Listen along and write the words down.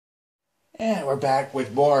And we're back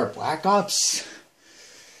with more Black Ops.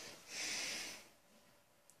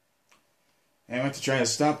 And we have to try to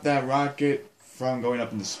stop that rocket from going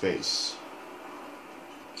up into space.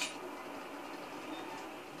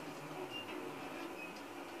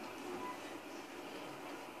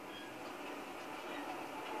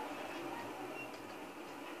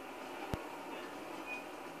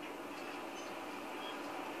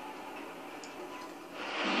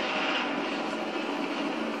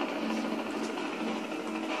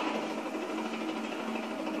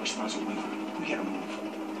 We gotta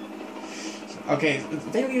move. Okay,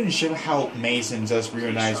 they don't even show how Mason just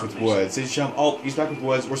reunites with Woods. They just show him, oh, he's back with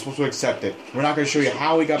Woods, we're supposed to accept it. We're not going to show you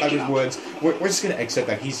how he got back with Woods. We're just going to accept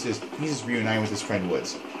that he's just reuniting with his friend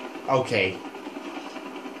Woods. Okay.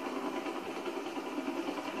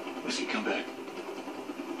 Whiskey, come back.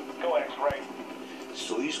 Go, X-Ray.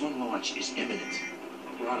 Soyuz 1 launch is imminent.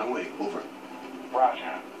 We're on our way. Over.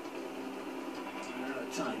 Roger. We're out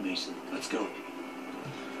of time, Mason. Let's go.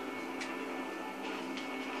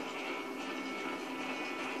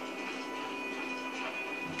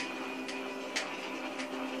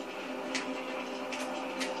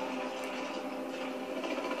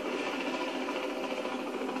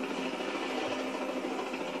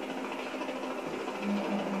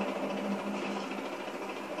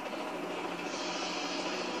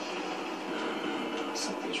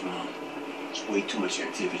 Something's wrong. There's way too much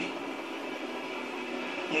activity.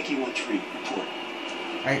 Yankee 1-3, report.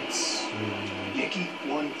 Right. Yankee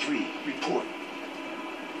 1-3, report.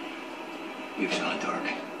 We've gone dark.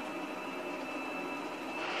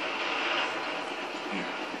 Here,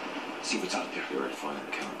 see what's out there. They're at final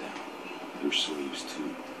countdown. Here's Soyuz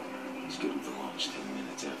 2. Scheduled to launch 10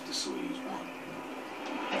 minutes after Soyuz 1.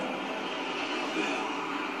 Bell,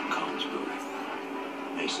 comms broken.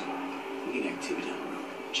 Mason, we get activity on the road.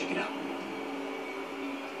 Check it out.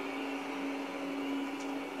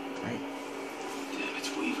 Right. Damn, it's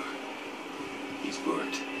Weaver. He's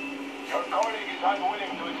burnt. Your colleague is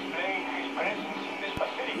unwilling to explain his presence in this Who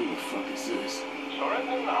facility. the fuck is this?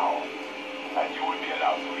 Surrender now, and you will be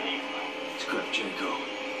allowed to leave. It's Kravchenko.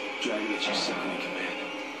 Dragovich's second in command.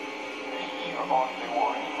 This is your only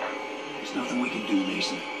warning. There's nothing we can do,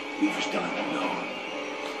 Mason. Weaver's done. No.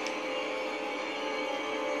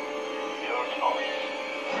 Your choice.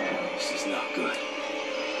 This is not good.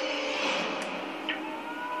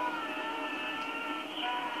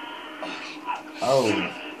 Oh.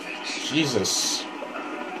 Jesus.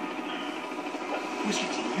 Whiskey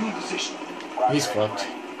team, you in position. He's fucked.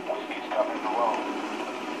 Whiskey's covering the road.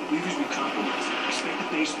 Weaver's been compromised. Expect the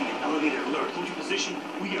basement and elevator alert. Hold your position.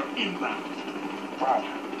 We are inbound.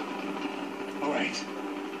 Roger. All right.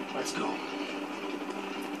 Let's go.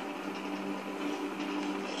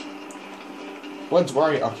 Woods, where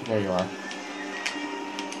are you? Okay, there you are.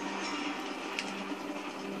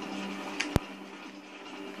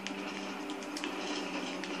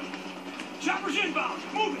 Chopper's inbound.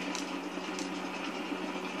 Move it.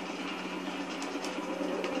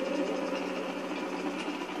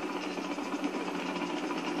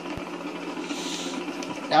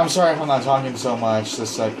 I'm sorry if I'm not talking so much.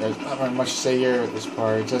 Just like there's not very much to say here at this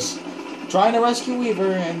part. Just trying to rescue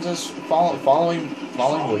Weaver and just following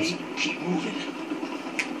Woods. Keep moving.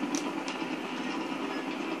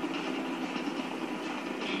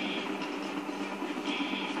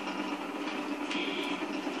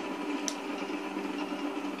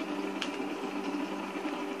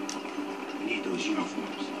 We need those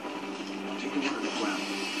uniforms. Take the one on the ground.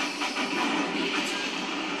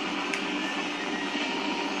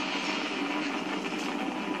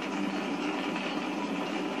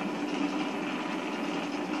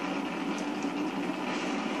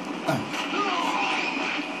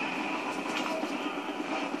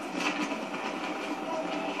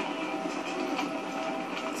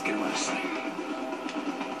 Let's get him out of sight.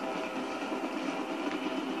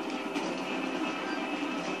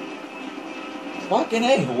 Fucking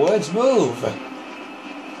A, Woods, move!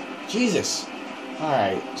 Jesus.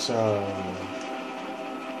 Alright, so...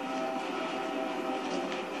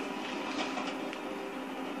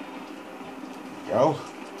 Go.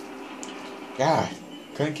 God,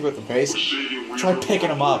 couldn't keep up the pace. Try picking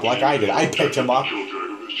him up like I did. I picked him up.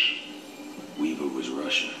 Weaver was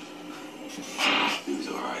Russian. He was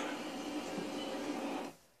alright.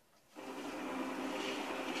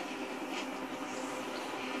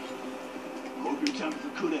 Hope your time for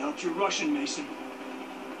Kuda helped you Russian, Mason.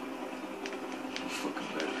 You fucking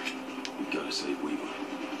better. We gotta save Weaver.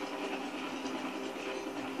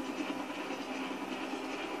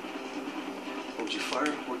 Hold your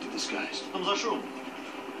fire or to disguise. Там зашел.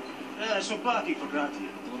 Симпатии, Пократий.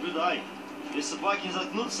 Наблюдай. Если собаки не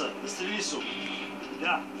заткнутся, застрели суп.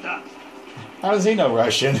 Да, да. How does he know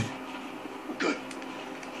Russian? Good.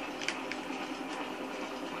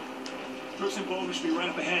 Brooks and Baldwin should be right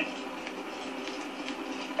up ahead.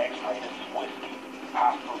 X-ray, this is Whiskey.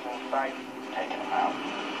 Hostiles in sight. Taking them out.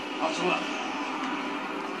 Hustle up.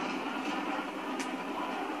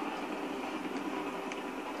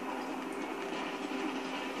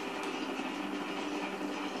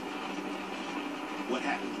 What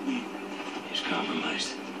happened to Weaver? He's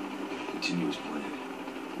compromised. Continue his plan.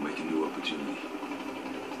 We'll make a new opportunity.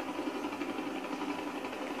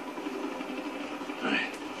 All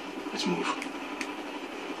right, let's move.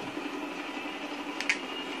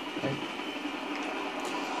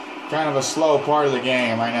 Kind of a slow part of the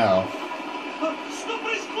game, I know. Что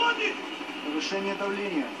происходит? Повышение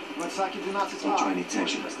давления. Высоки 12 Don't try any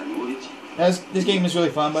tension. Остановить. This game is really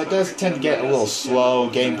fun, but it does tend to get a little slow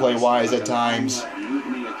gameplay-wise at times.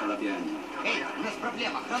 Людмила Колобяне. Эй, у нас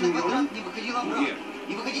проблема. Охрана квадрат не выходила обратно.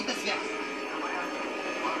 Не выходить на связь.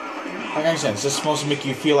 Like I said, it's just supposed to make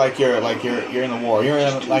you feel like you're in the war. You're in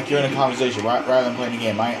a conversation rather than playing a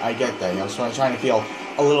game. I get that. You know, so I'm trying to feel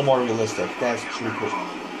a little more realistic. That's pretty cool.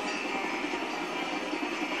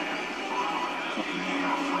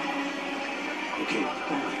 Okay, all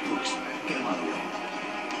right, Brooks. Get him out of the way.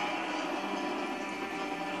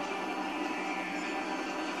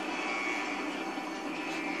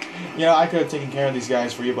 You know, I could have taken care of these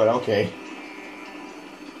guys for you, but okay.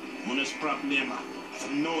 У нас проблема. Со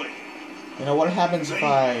мной. You know, what happens if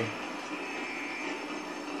I...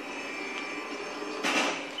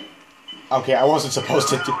 Okay, I wasn't supposed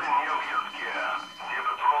to do...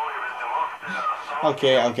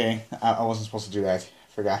 Okay, I wasn't supposed to do that.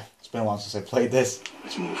 Forgot. It's been a while since I played this.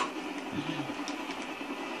 Let's move.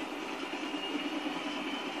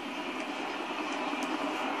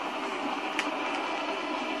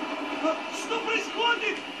 Что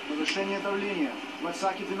происходит? Повышение давления.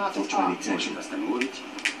 Высоки 12 Don't try any tension. Остановить?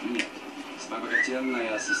 Нет.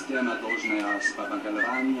 Вспомогательная система должна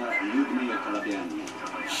вспомогательная Людмила Колобяне.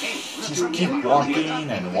 Эй, у нас Just keep проблема. walking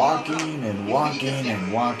and walking and walking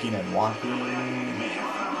and walking and walking.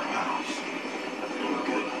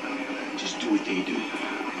 Good. Just do what they do.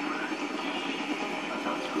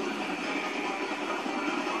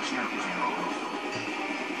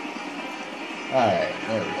 Alright,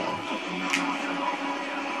 there we go.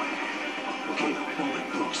 Okay, all right,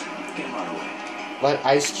 Brooks. Get him out of the way. Let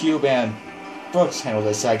Ice Cube and Brooks handle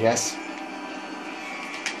this, I guess.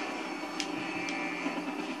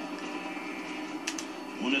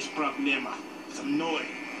 У нас проблема. Со мной.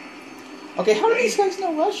 Okay, how do these guys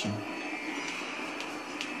know Russian?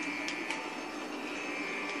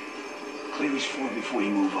 Clear his floor before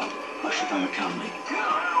you move up. I'll shut down the comm link.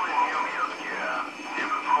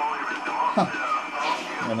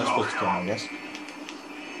 Yeah, they're supposed to kill him, I guess.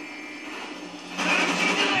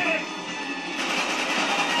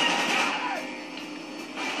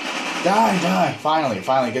 Die!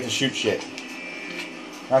 Finally, get to shoot shit.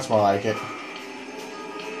 That's more like it.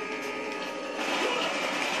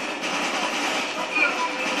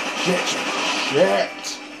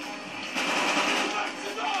 Shit!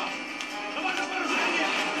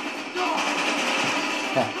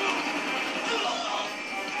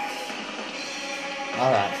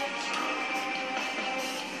 Alright.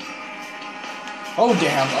 Oh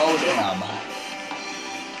damn!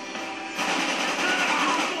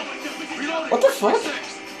 What the fuck?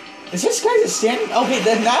 Is this guy just standing? Okay,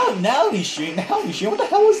 then now he's shooting. What the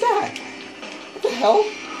hell was that? What the hell?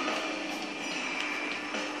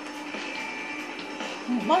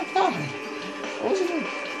 Oh my god. What was he doing?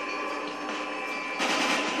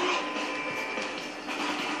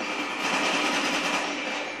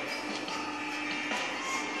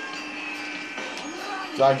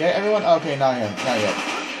 Did I get everyone? Okay, not yet.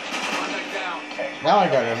 Now I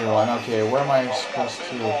got everyone. Okay, where am I supposed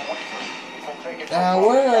to...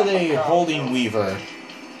 where are they holding Weaver?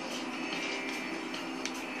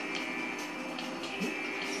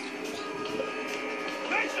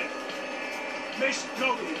 Mason,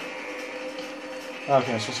 go over here.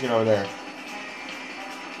 Okay, I'm supposed to get over there.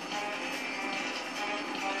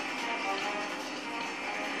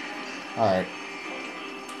 Alright.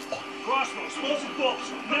 Crossbow, explosive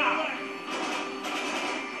bolts. Now.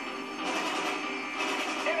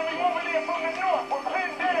 Enemy moving in from the north. We're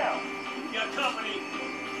pinned down. We got company.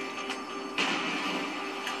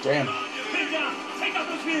 Damn. Pin down. Take out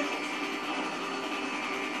those vehicles.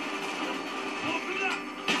 Open up.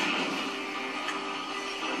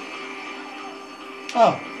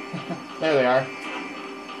 Oh. There they are.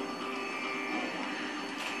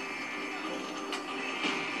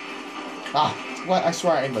 Ah, what? I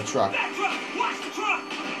swear I aimed the truck. That truck.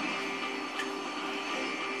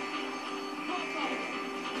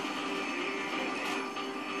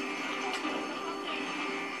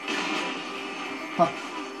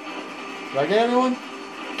 Did I get everyone?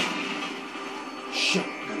 Shit.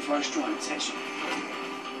 Gunfire strong attention.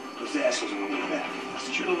 Those assholes are on the way back. I'll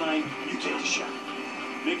secure the line, you take the shot.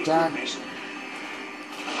 Make it Darn. quick, Mason.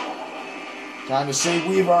 Time to save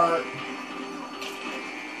Weaver.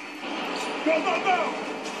 Go, go, go!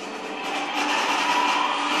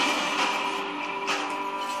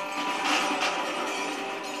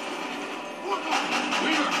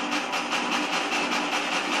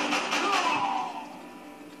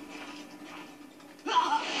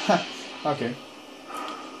 Okay.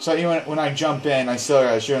 So even when I jump in, I still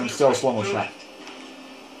gotta shoot him. Still a slow-mo shot.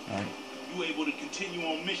 Alright. You able to continue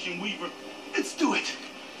on Mission Weaver? Let's do it.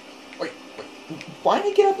 Wait. Why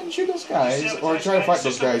didn't he get up and shoot those guys? Or try to fight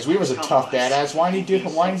those guys? Weaver's a tough badass. Why didn't he do?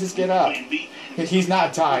 Why didn't he just get up? He's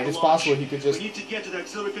not tied. It's possible he could just... We need to get to the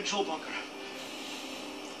auxiliary control bunker.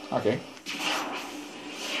 Okay.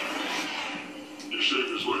 You saved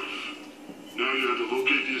his life. Now you have to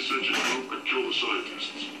locate the Ascension group and kill the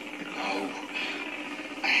scientists. No.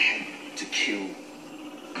 I had to kill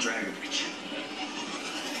Dragovich.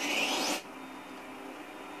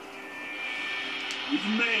 We've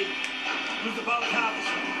made. Who's about half?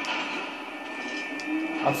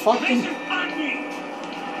 I'm fucking... Mason, find me!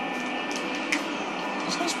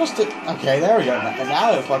 Wasn't I supposed to... Okay, there we go.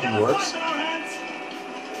 Now it fucking works.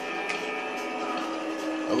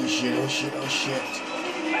 Oh shit, oh shit, oh shit.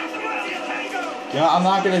 Yeah, I'm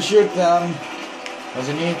not gonna shoot them. Because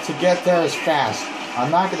I need to get there as fast. I'm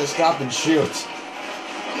not gonna stop and shoot.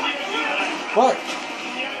 What?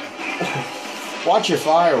 Watch your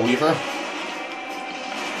fire, Weaver.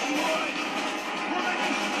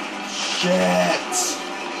 Shit.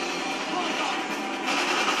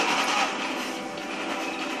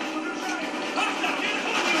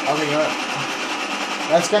 Okay, you know what?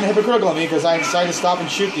 That's kind of hypocritical of me because I decided to stop and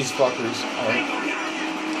shoot these fuckers. Alright.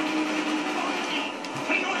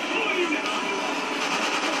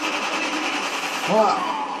 Wow.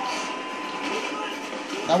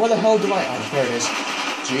 Now where the hell do I... Oh, there it is.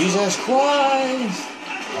 Jesus Christ!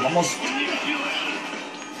 I'm almost...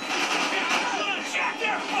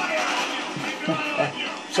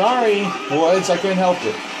 Sorry, Woods, I couldn't help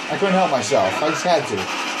it. I couldn't help myself. I just had to.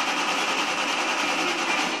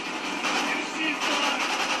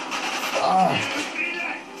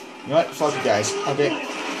 You know what? Fuck it, guys. Okay.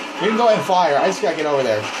 We can go ahead and fire. I just gotta get over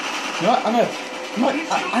there. You know what? I'm gonna... You know what?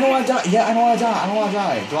 I don't want to die. Yeah, I don't want to die. I don't want to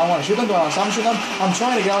die. Do I want to shoot them? Do I want to stop and shoot them? I'm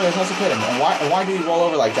trying to get over there so I can hit him. And why did he roll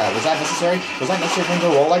over like that? Was that necessary? Was that necessary for him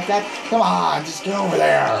to roll like that? Come on, just get over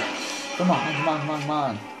there. Come on, come on, come on, come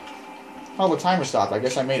on. Oh, the timer stopped. I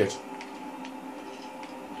guess I made it.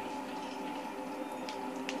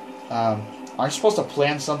 Aren't you supposed to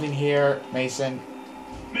plant something here, Mason?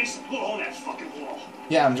 Mason, pull on that fucking wall.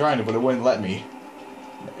 Yeah, I'm trying to, but it wouldn't let me.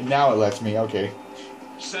 Now it lets me. Okay.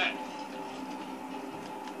 Set.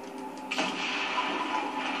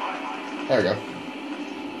 There we go.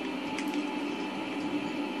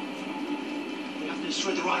 We have to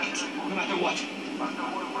destroy the rockets, no matter what.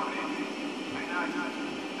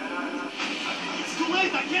 It's too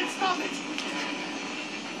late. I can't stop it.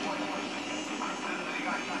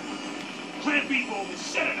 Plan B, Bowman.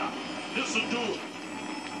 Set it up. This'll do it.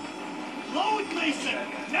 Load Mason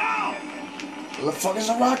now. Where the fuck is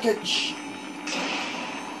the rocket? Shh.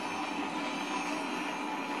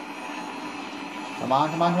 Come on,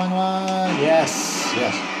 come on, come on, come on. Yes,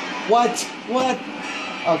 yes. What? What?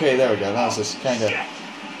 Okay, there we go. That was just kind of... It's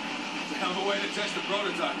a hell of a way to test the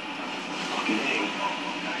prototype.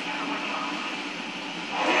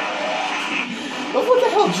 But what the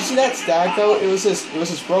hell? Did you see that stack though? It was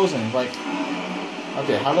just frozen. Like,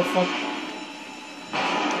 okay, how the fuck?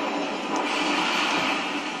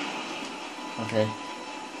 Okay.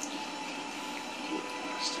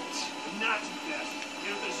 Not too fast.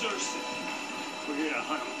 They're deserters. We're here to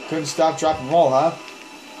hunt them. Couldn't stop, drop, and roll, huh?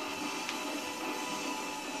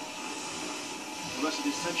 The rest of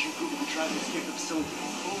the Ascension group will be trying to escape the facility.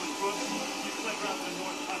 Bowman, Brooks, you collect around the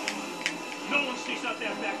north tunnel. No one sneaks out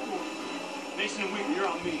that back door. Mason and Weaver, you're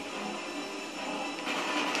on me.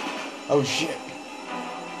 Oh shit.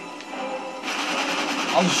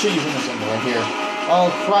 I'll just shoot you from this angle right here. Oh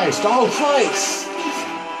Christ! Oh Christ!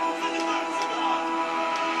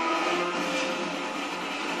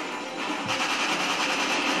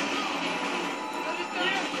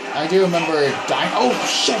 I do remember dying. Oh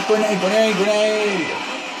shit! Grenade! Grenade! Grenade!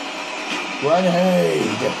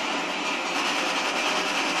 Grenade!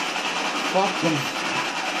 Fucking.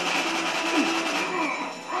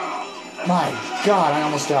 My God! I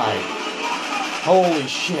almost died. Holy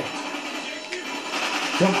shit!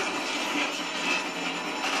 Come on.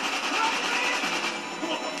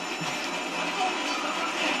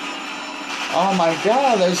 Oh my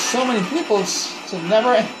god, there's so many people. It's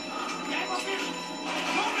never.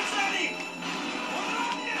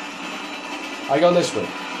 I go this way.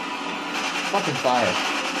 Fucking fire.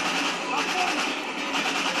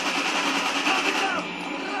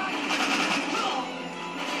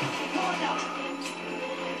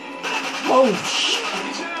 Oh shit.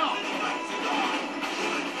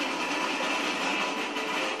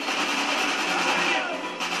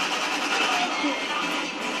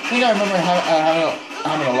 I think I remember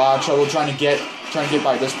having a lot of trouble trying to get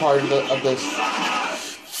by this part of this.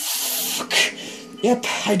 Fuck. Yep,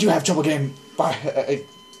 I do have trouble getting by.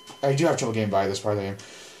 I do have trouble getting by this part of the game.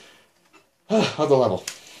 Of the level.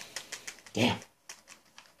 Damn.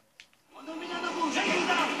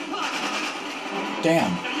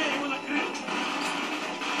 Damn.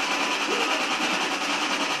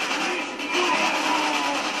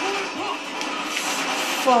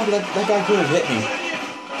 Fuck, that guy could have hit me.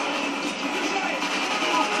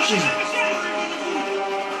 Jeez.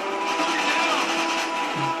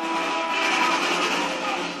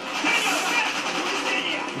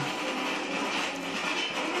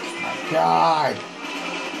 My God.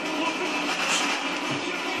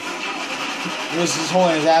 He was just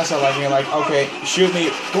holding his ass up like me, like, okay, shoot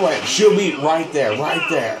me, go ahead, shoot me right there, right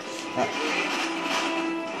there.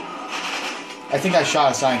 I think I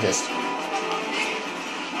shot a scientist.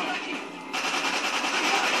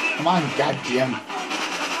 Come on, goddamn.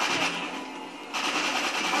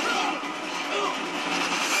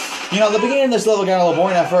 You know, the beginning of this level got a little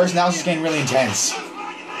boring at first, now it's just getting really intense.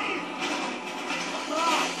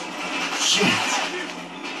 Shit.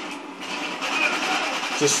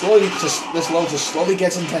 This level just slowly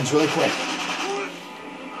gets intense really quick.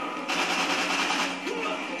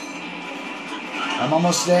 I'm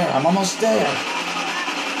almost there, I'm almost there.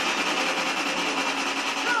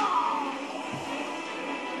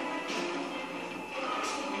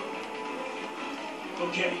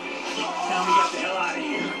 Okay, now we got the hell out of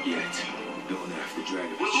here. Not yet. We're going after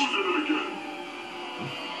Dragovich. We're losing it again.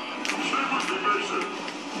 Stay with me, Mason.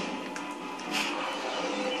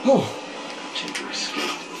 Oh. Check your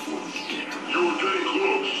escape before we can get to him. You were getting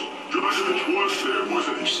close. Dragovich was there,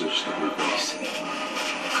 wasn't We he? searched the whole base.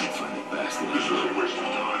 Couldn't find the bastard. This is a waste of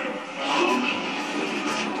time. Then we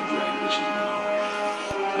ran into Dragovich's mom.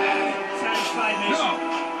 I had him. Satisfied, Mason?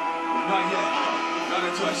 Not yet. Not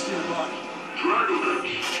until I steal the body.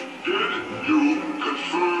 Dragovich, did you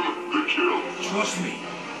confirm the kill? Trust me.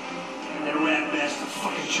 That rat bastard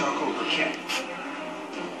fucking charcoal briquette.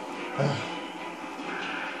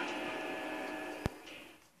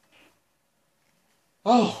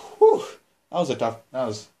 Oh, whew. That was a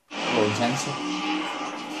little intense.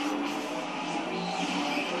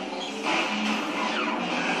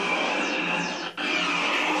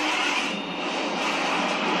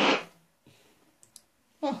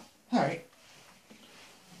 Oh, alright.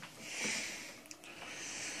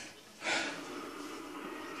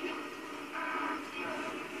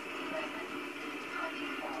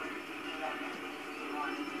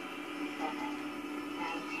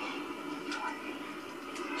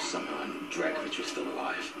 Somehow I knew Dragovich was still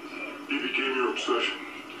alive. He became your obsession.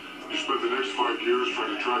 You spent the next 5 years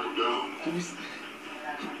trying to track him down.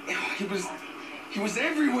 He was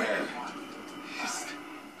everywhere. I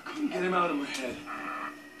couldn't get him out of my head.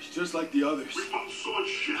 He's just like the others. We put so much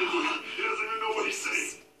shit into him, he doesn't even know what he's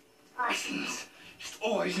saying. Russians. Just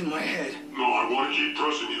always in my head. No, I want to keep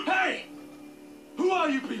pressing you. Hey! Who are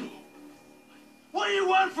you people? What do you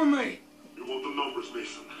want from me? You want the numbers,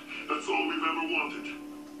 Mason. That's all we've ever wanted.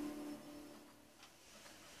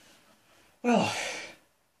 Well.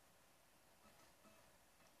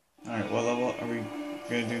 Alright, what level are we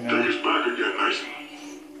gonna do now? Take us back again, Mason.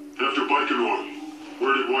 After Baikonur,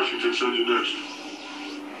 where did Washington send you next?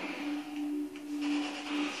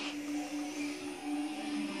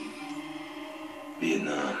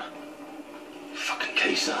 Vietnam. Fucking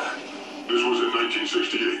Quezon. This was in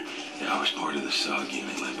 1968. Yeah, I was part of the SOG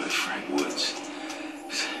unit led by Frank Woods.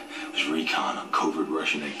 It was recon on covert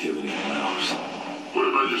Russian activity in Laos. What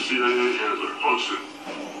about your CIA handler, Hudson?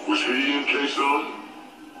 Was he in Quezon?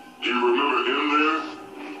 Do you remember him there?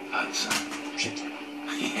 Hudson. Shit.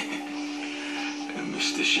 And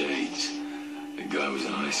Mr. Shades. The guy was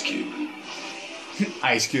an Ice Cube.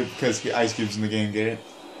 Ice Cube, because Ice Cube's in the game, get it?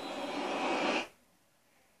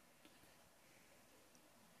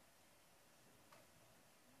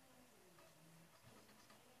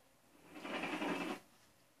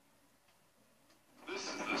 This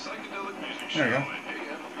is the Psychedelic Music There we go.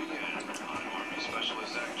 AMPN. I'm Army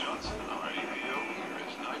Specialist Zach Johnson. Our APO here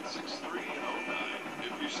is 96309.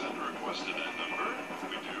 If you send a request to that number,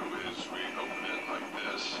 what we do is we open it like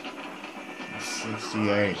this.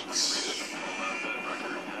 68.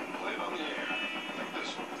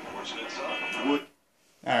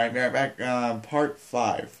 Alright, we're back, part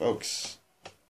 5, folks.